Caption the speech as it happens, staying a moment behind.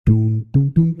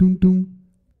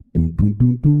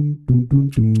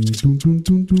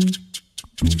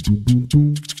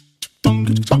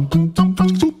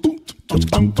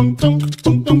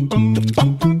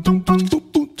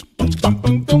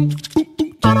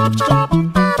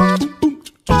Welcome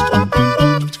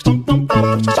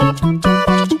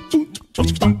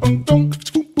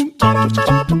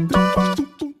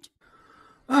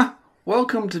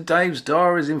to Dave's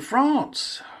Diaries in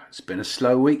France. It's been a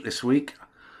slow week this week.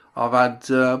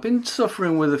 I've been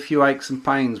suffering with a few aches and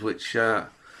pains which I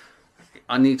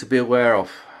need to be aware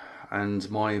of, and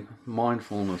my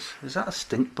mindfulness. Is that a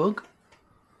stink bug?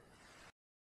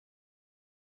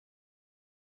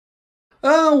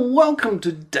 Welcome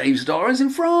to Dave's Diaries in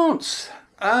France.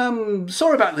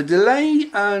 Sorry about the delay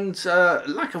and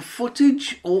lack of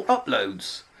footage or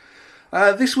uploads.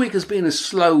 This week has been a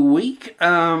slow week.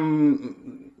 I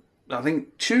think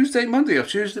Monday, I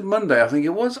think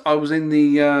it was. I was in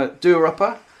the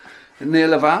Dour near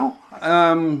Laval,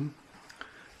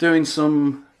 doing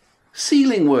some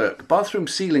ceiling work, bathroom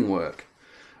ceiling work.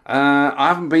 I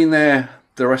haven't been there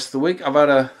the rest of the week. I've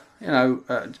had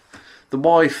the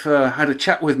wife had a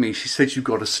chat with me. She said, "You've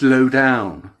got to slow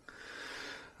down,"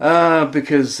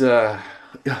 because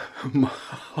I'm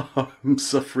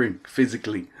suffering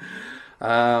physically.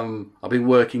 I've been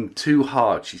working too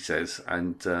hard, she says,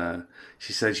 and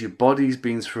she says, your body's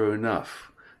been through enough.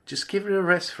 Just give it a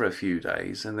rest for a few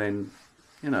days and then,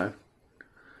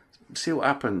 see what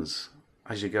happens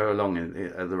as you go along in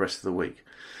the rest of the week.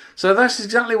 So that's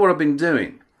exactly what I've been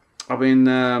doing. I've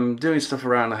been doing stuff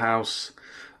around the house.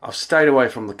 I've stayed away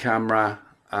from the camera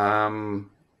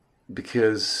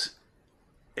because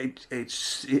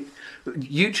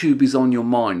YouTube is on your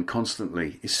mind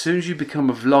constantly. As soon as you become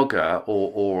a vlogger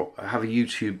or have a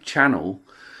YouTube channel,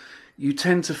 you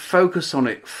tend to focus on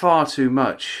it far too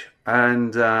much,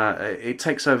 and it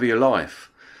takes over your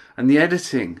life, and the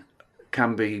editing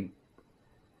can be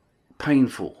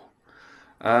painful.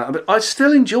 But I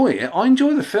still enjoy it. I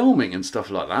enjoy the filming and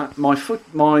stuff like that. My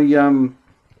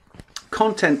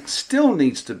content still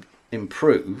needs to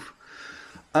improve.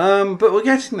 But we're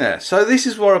getting there. So this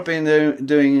is what I've been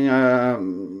doing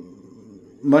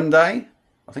Monday.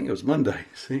 I think it was Monday.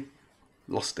 See?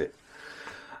 Lost it.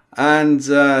 And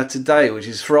today, which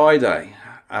is Friday.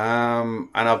 And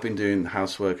I've been doing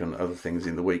housework and other things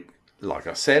in the week. Like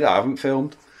I said, I haven't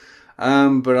filmed.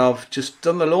 But I've just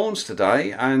done the lawns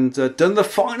today and done the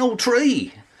final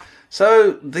tree.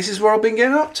 So this is what I've been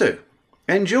getting up to.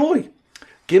 Enjoy.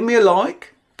 Give me a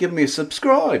like. Give me a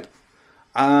subscribe.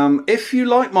 If you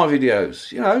like my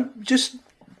videos, just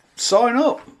sign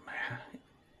up.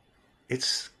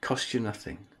 It's cost you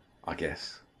nothing, I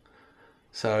guess.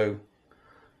 So,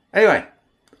 anyway,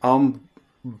 I'm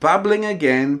babbling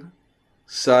again,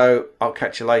 so I'll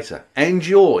catch you later.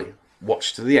 Enjoy.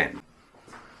 Watch to the end.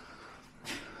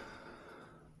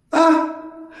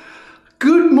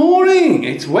 Good morning.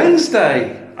 It's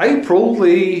Wednesday, April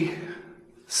the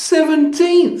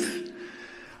 17th.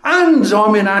 And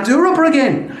I'm in Dour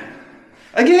again.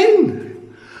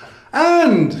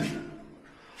 And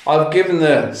I've given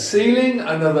the ceiling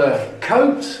another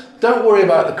coat. Don't worry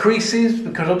about the creases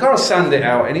because I've got to sand it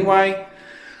out anyway.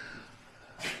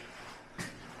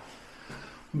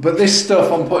 But this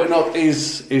stuff I'm putting up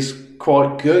is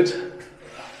quite good.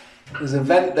 There's a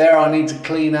vent there I need to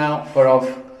clean out, but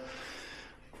I've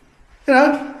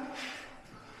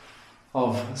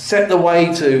set the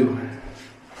way to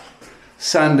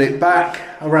sand it back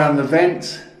around the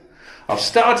vent. I've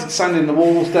started sanding the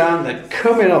walls down. They're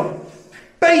coming up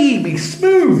baby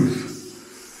smooth.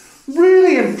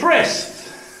 Really impressed.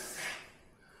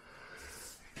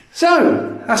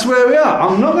 So that's where we are.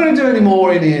 I'm not going to do any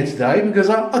more in here today because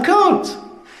I can't.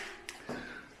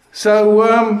 So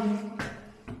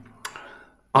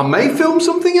I may film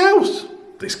something else.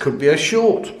 This could be a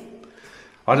short.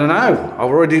 I don't know. I've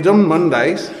already done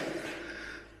Mondays.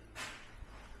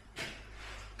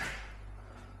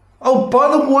 Oh, by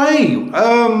the way,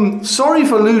 sorry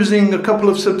for losing a couple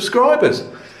of subscribers.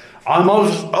 I'm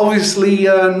obviously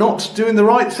not doing the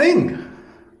right thing.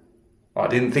 I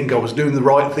didn't think I was doing the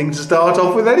right thing to start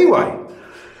off with anyway.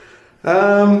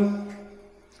 I'm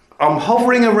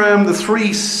hovering around the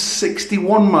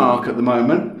 361 mark at the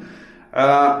moment.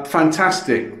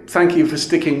 Fantastic. Thank you for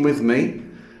sticking with me.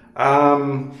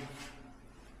 I'm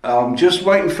just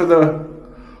waiting for the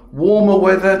warmer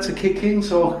weather to kick in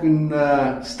so I can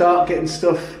start getting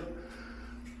stuff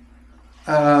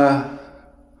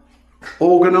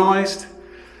organised,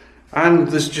 and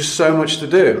there's just so much to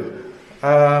do,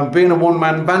 being a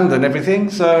one-man band and everything,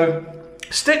 so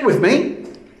stick with me.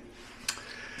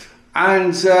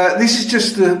 And this is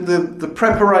just the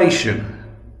preparation.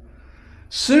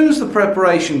 As soon as the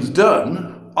preparation's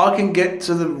done, I can get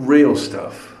to the real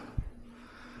stuff.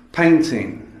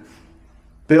 Painting,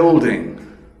 building,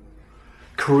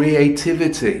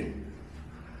 creativity.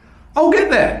 I'll get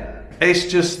there. It's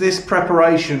just this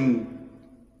preparation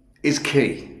is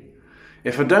key.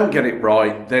 If I don't get it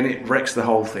right, then it wrecks the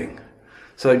whole thing.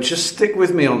 So just stick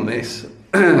with me on this.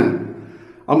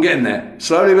 I'm getting there,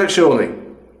 slowly but surely.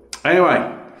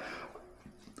 Anyway,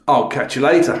 I'll catch you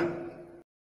later.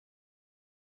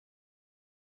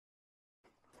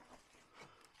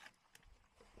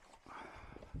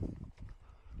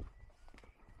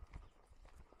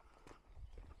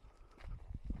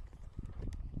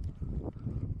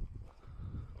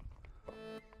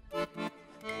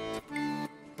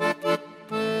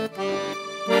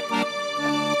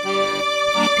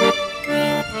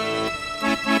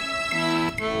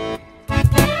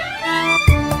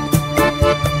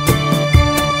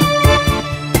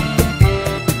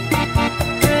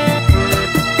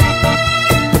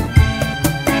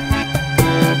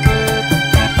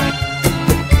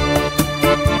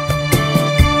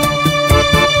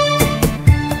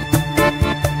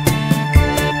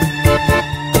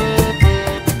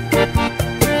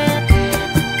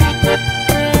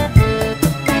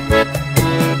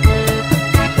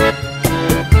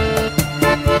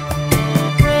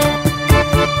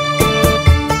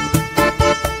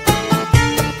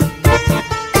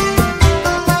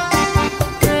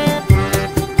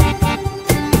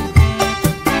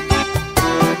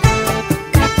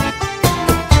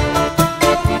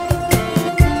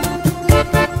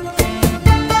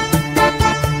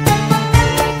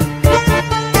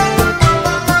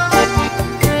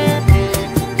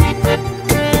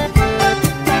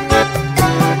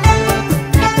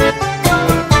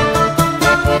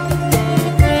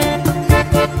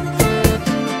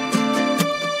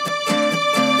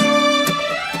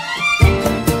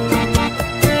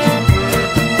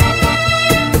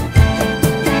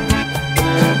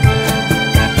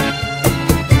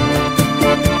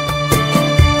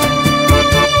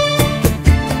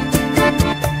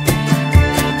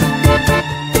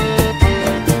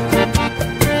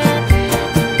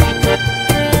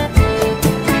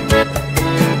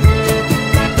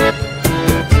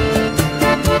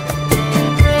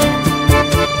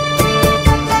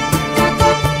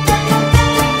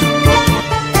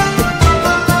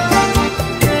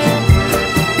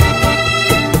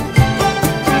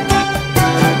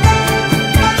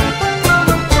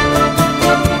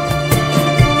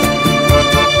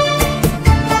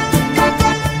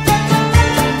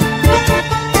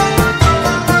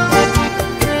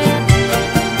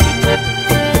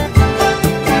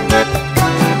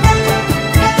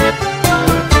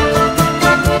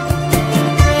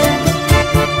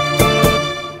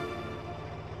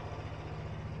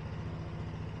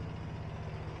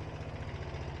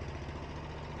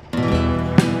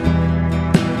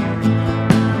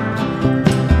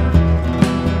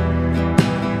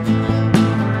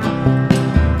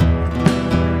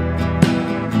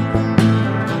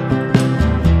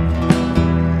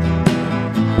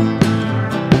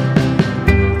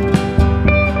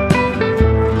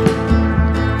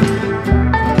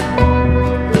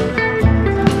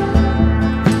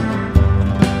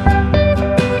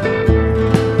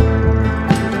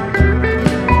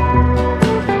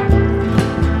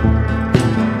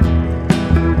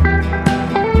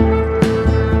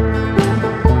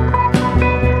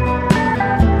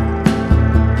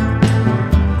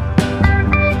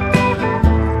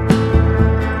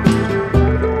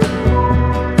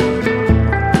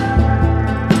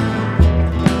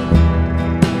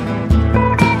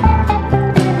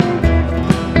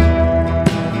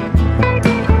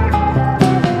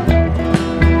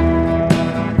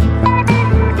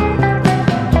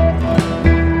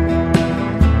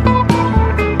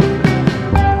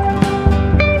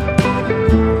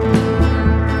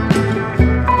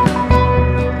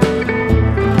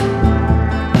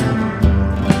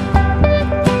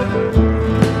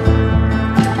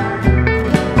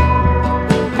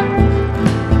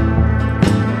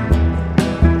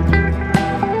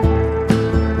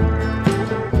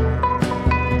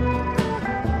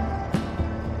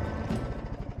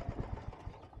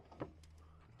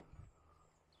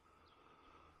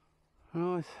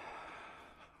 Right.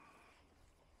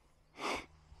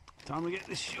 Time to get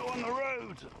this show on the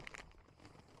road.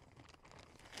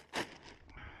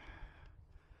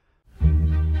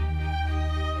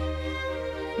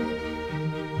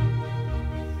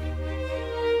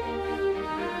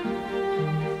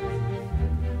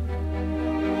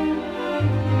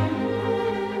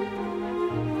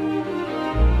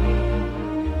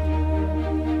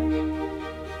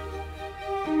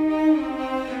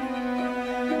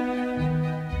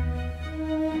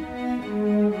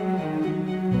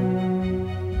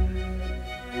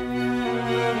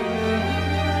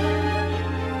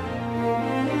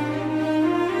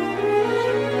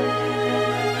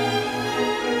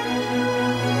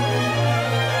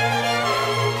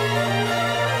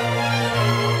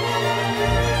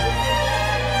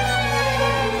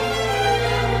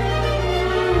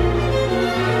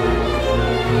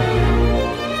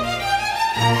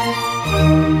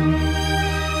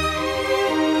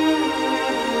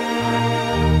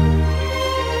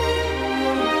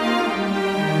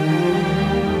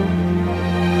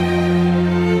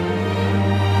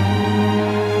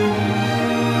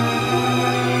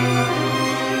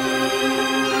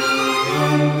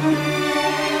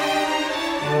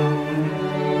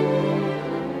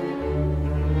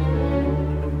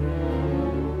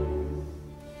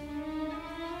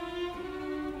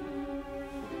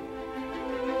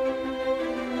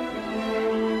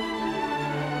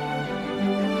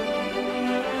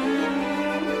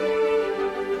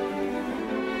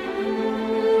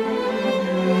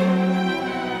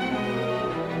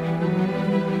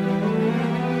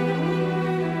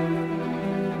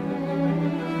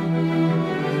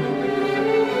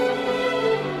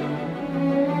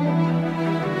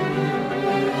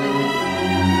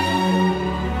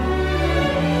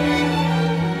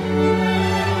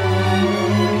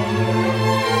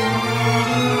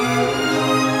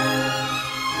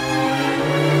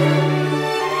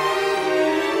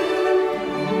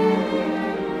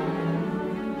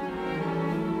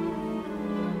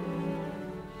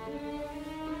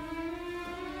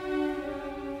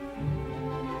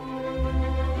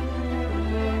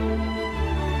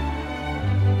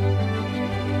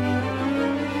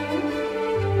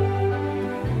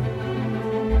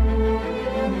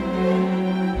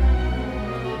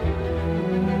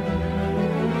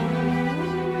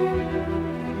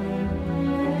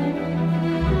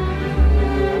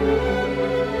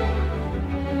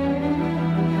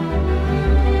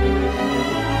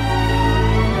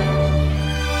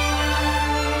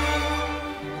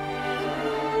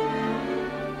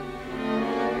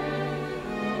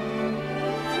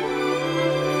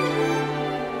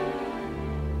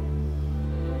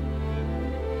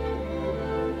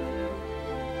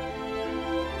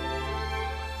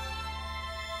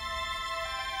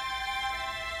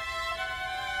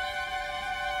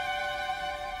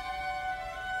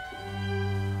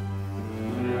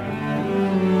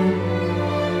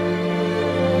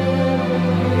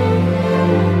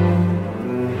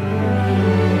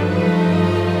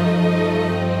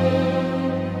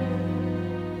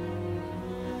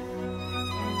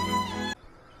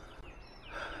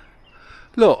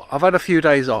 Look, I've had a few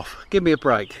days off. Give me a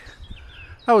break.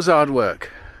 That was hard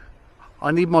work. I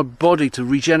need my body to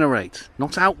regenerate.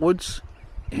 Not outwards,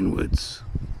 inwards.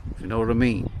 If you know what I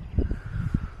mean.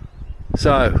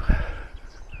 So,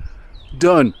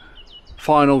 done.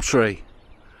 Final tree.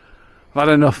 I've had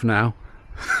enough now.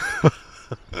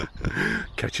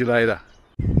 Catch you later.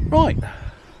 Right,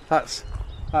 that's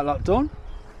that lot done.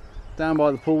 Down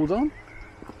by the pool done.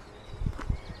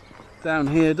 Down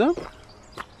here done.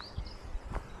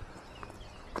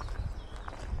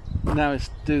 Now let's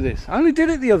do this. I only did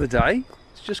it the other day.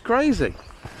 It's just crazy.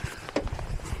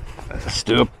 Let's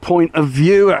do a point of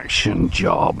view action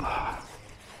job.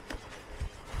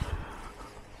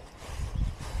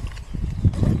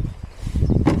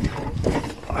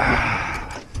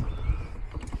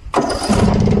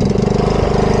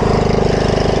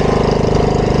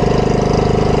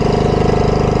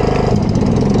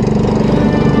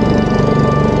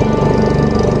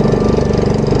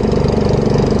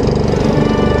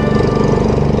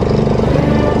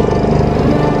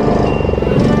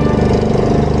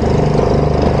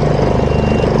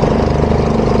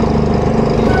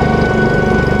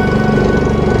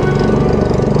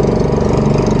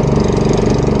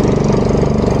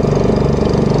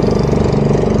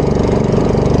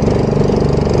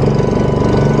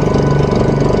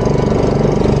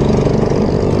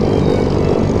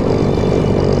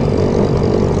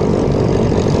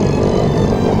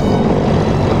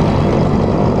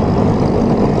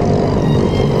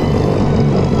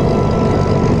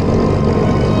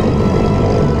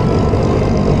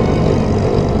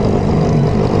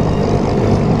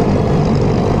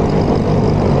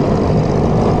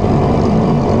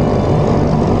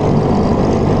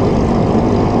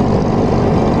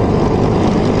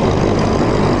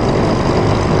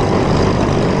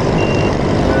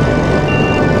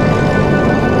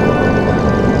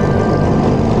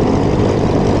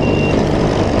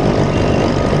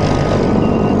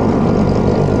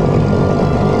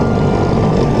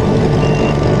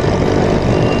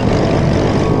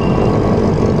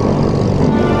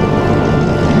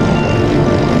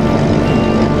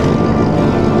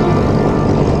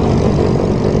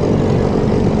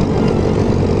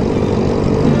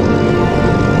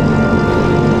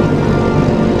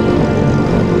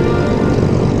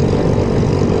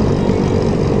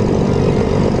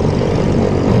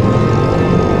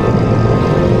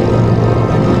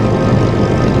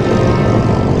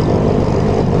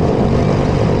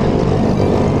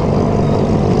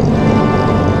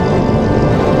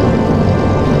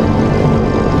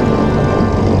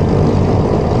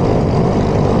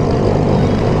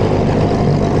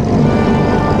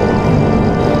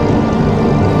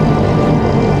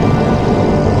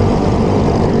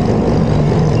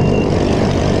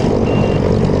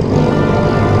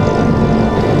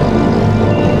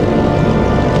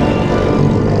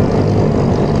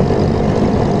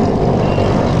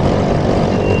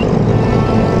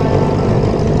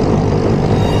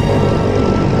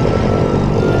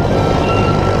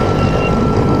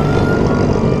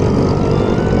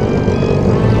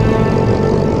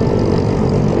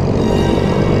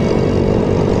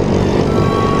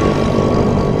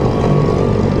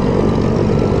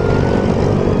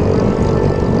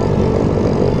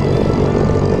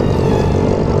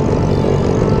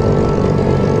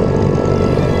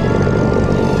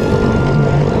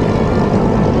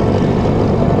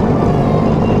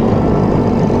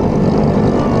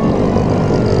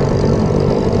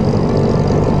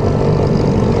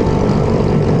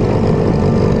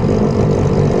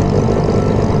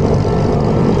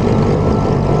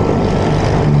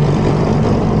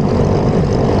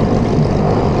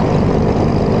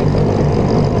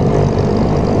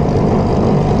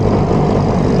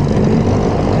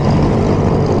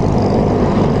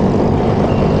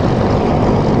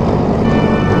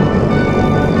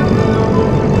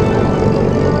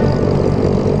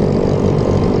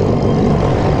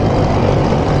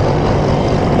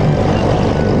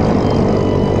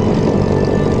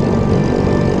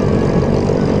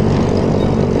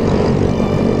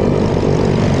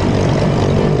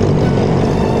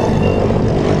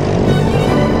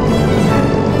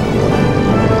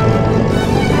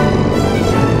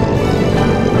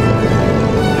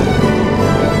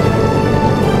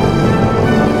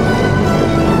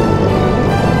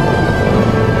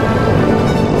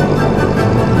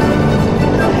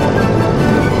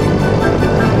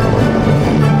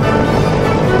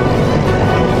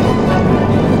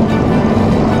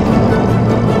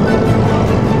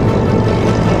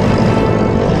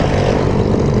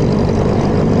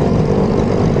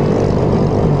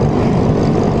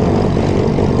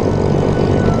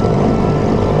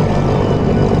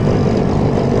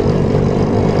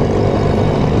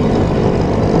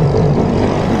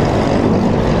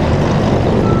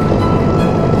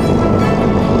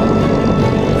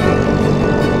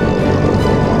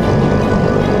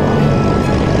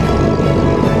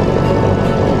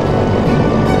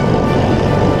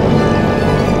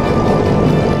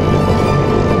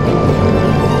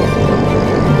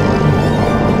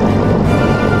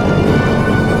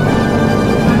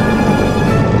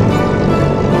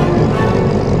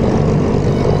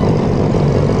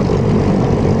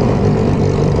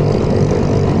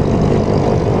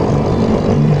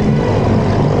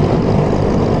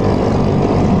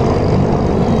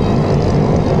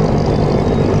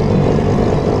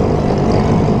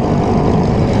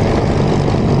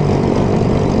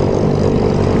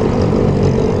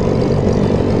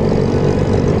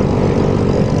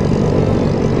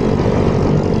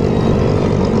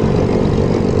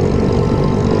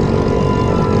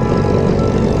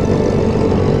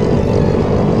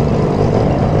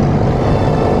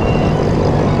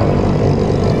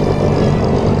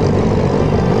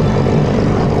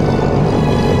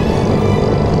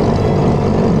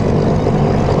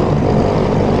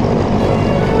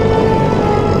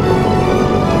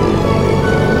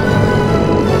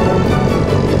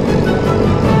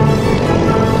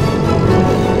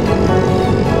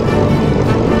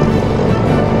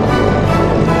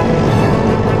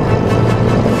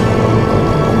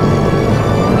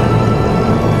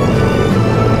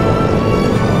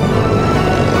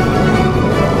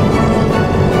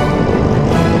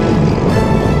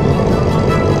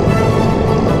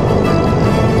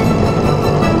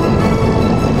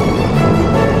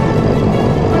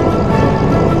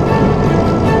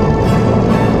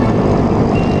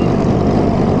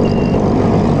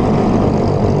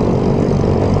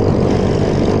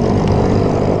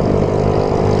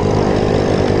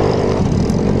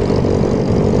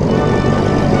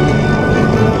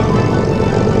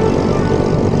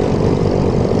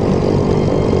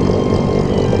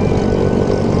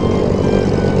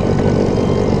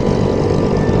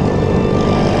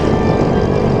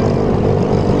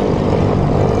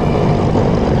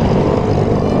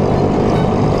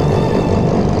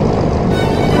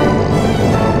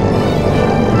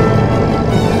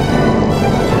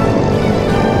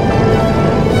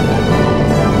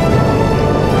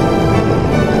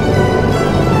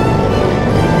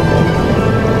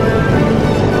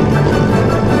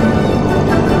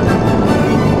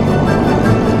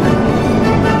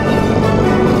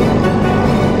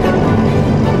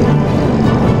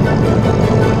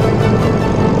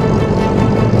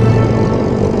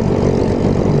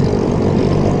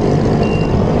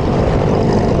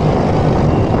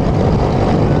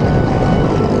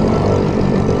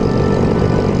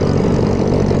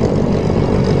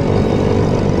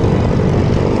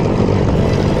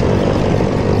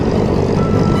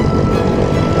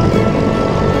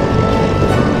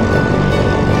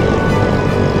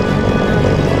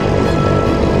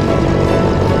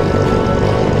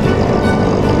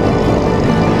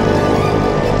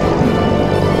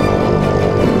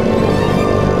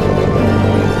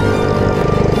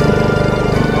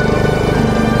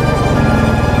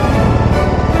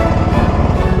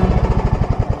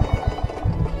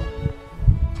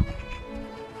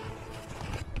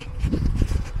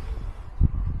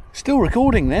 Still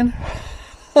recording then.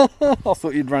 I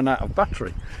thought you'd run out of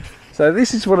battery. So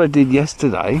this is what I did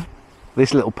yesterday,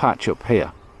 this little patch up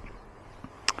here.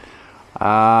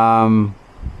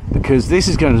 Because this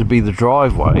is going to be the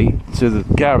driveway to the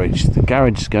garage. The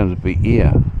garage is going to be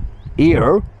here.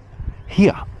 Here.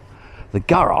 The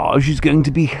garage is going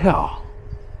to be here.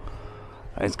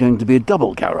 It's going to be a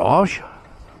double garage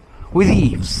with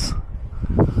eaves.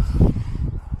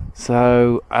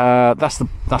 So that's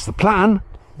the plan.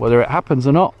 Whether it happens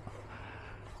or not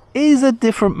is a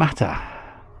different matter.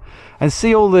 And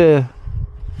see all the,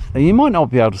 you might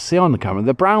not be able to see on the camera,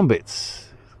 the brown bits.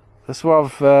 That's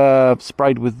what I've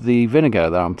sprayed with the vinegar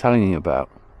that I'm telling you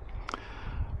about.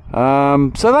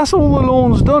 So that's all the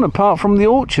lawn's done apart from the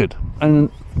orchard. And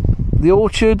the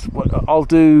orchard I'll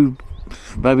do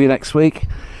maybe next week,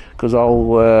 because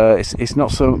it's not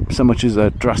so much as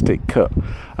a drastic cut.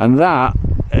 And that,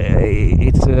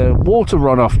 it's a water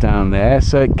runoff down there,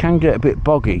 so it can get a bit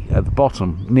boggy at the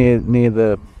bottom near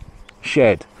the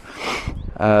shed,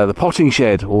 the potting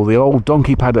shed, or the old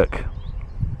donkey paddock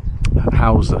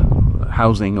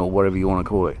housing, or whatever you want to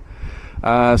call it.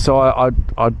 So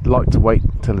I'd like to wait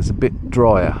till it's a bit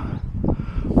drier.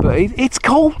 But it's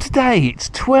cold today. It's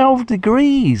 12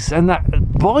 degrees and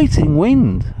that biting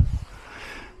wind.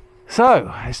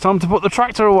 So it's time to put the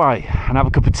tractor away and have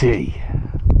a cup of tea.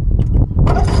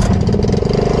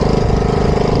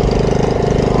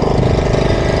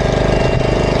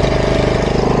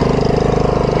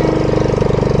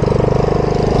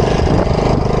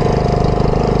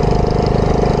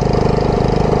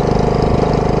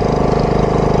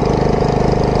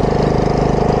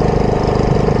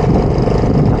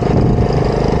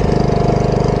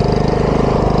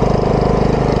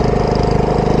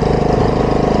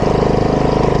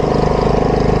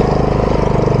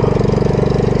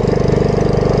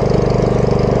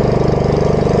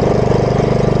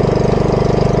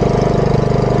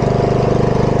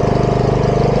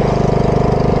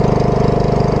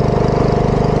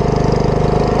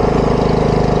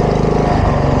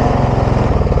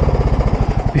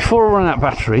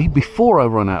 Before I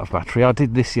run out of battery, I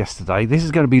did this yesterday. This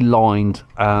is going to be lined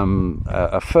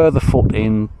a further foot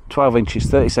in, 12 inches,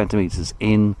 30 centimetres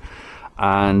in,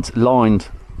 and lined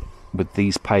with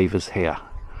these pavers here.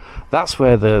 That's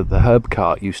where the herb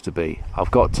cart used to be.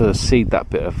 I've got to seed that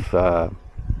bit of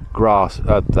grass,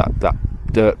 that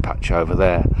dirt patch over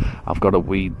there. I've got to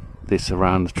weed this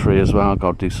around the tree as well. I've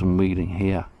got to do some weeding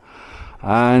here.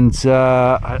 And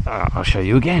I'll show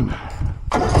you again.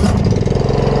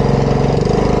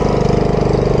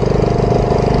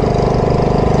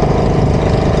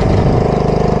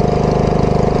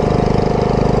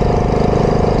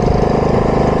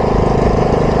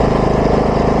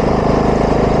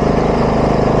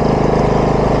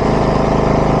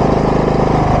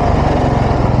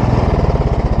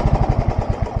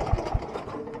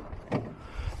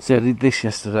 I did this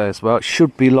yesterday as well. It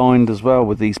should be lined as well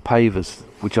with these pavers,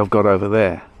 which I've got over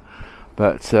there.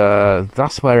 But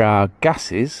that's where our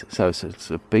gas is. So it's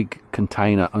a big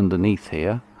container underneath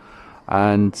here.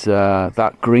 And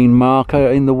that green marker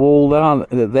in the wall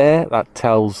there, that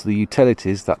tells the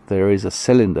utilities that there is a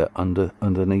cylinder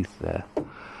underneath there.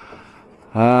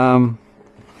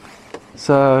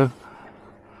 So,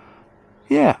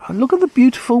 yeah, look at the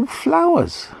beautiful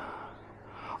flowers.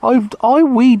 I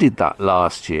weeded that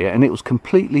last year and it was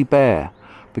completely bare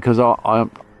because I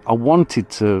wanted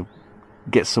to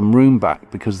get some room back,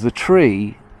 because the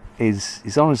tree is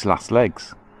on its last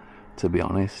legs, to be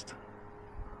honest.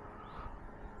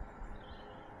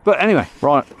 But anyway,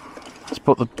 right, let's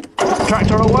put the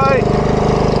tractor away.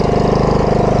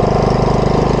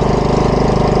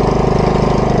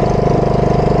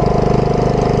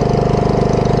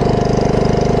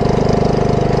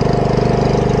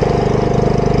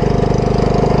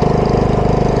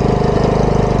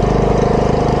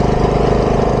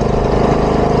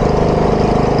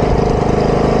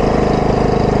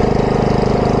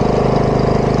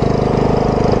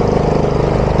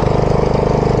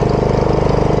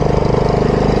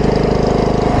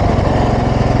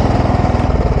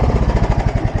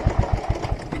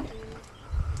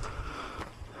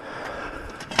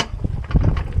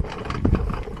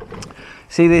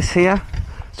 See this here?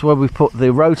 It's where we put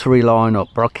the rotary line up,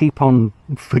 but I keep on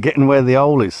forgetting where the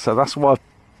hole is, so that's why I've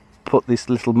put this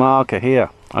little marker here.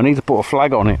 I need to put a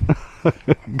flag on it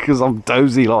because I'm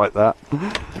dozy like that.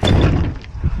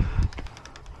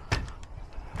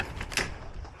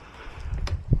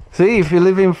 See, if you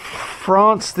live in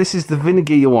France, this is the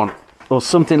vinegar you want, or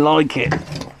something like it.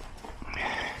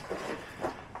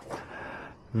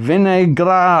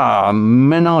 Vinaigre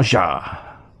ménage.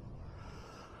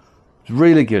 It's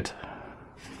really good.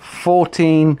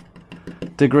 14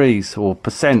 degrees or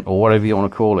percent or whatever you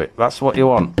want to call it. That's what you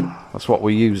want. That's what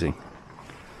we're using.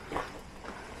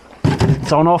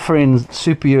 It's on offer in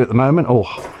Super U at the moment, or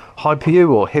Hyper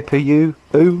U, or Hipper U,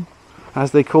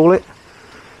 as they call it.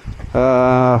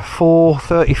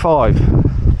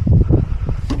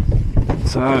 $4.35.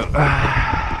 So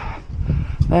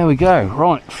there we go.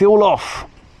 Right, fuel off.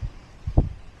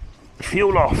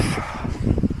 Fuel off.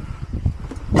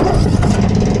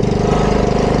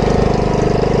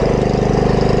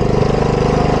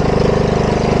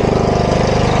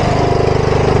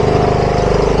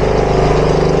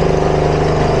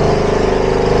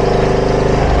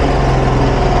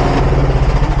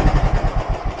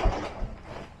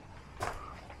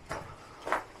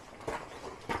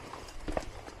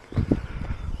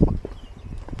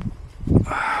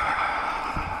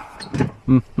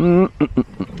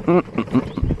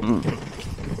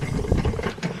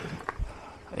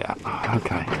 Yeah,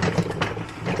 okay.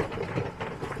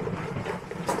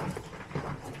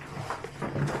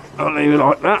 I'll leave it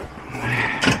like that.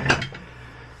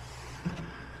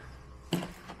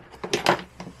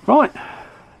 Right,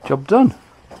 job done.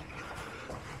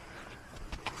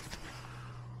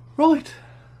 Right,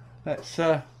 let's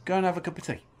go and have a cup of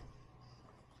tea.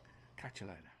 Catch you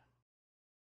later.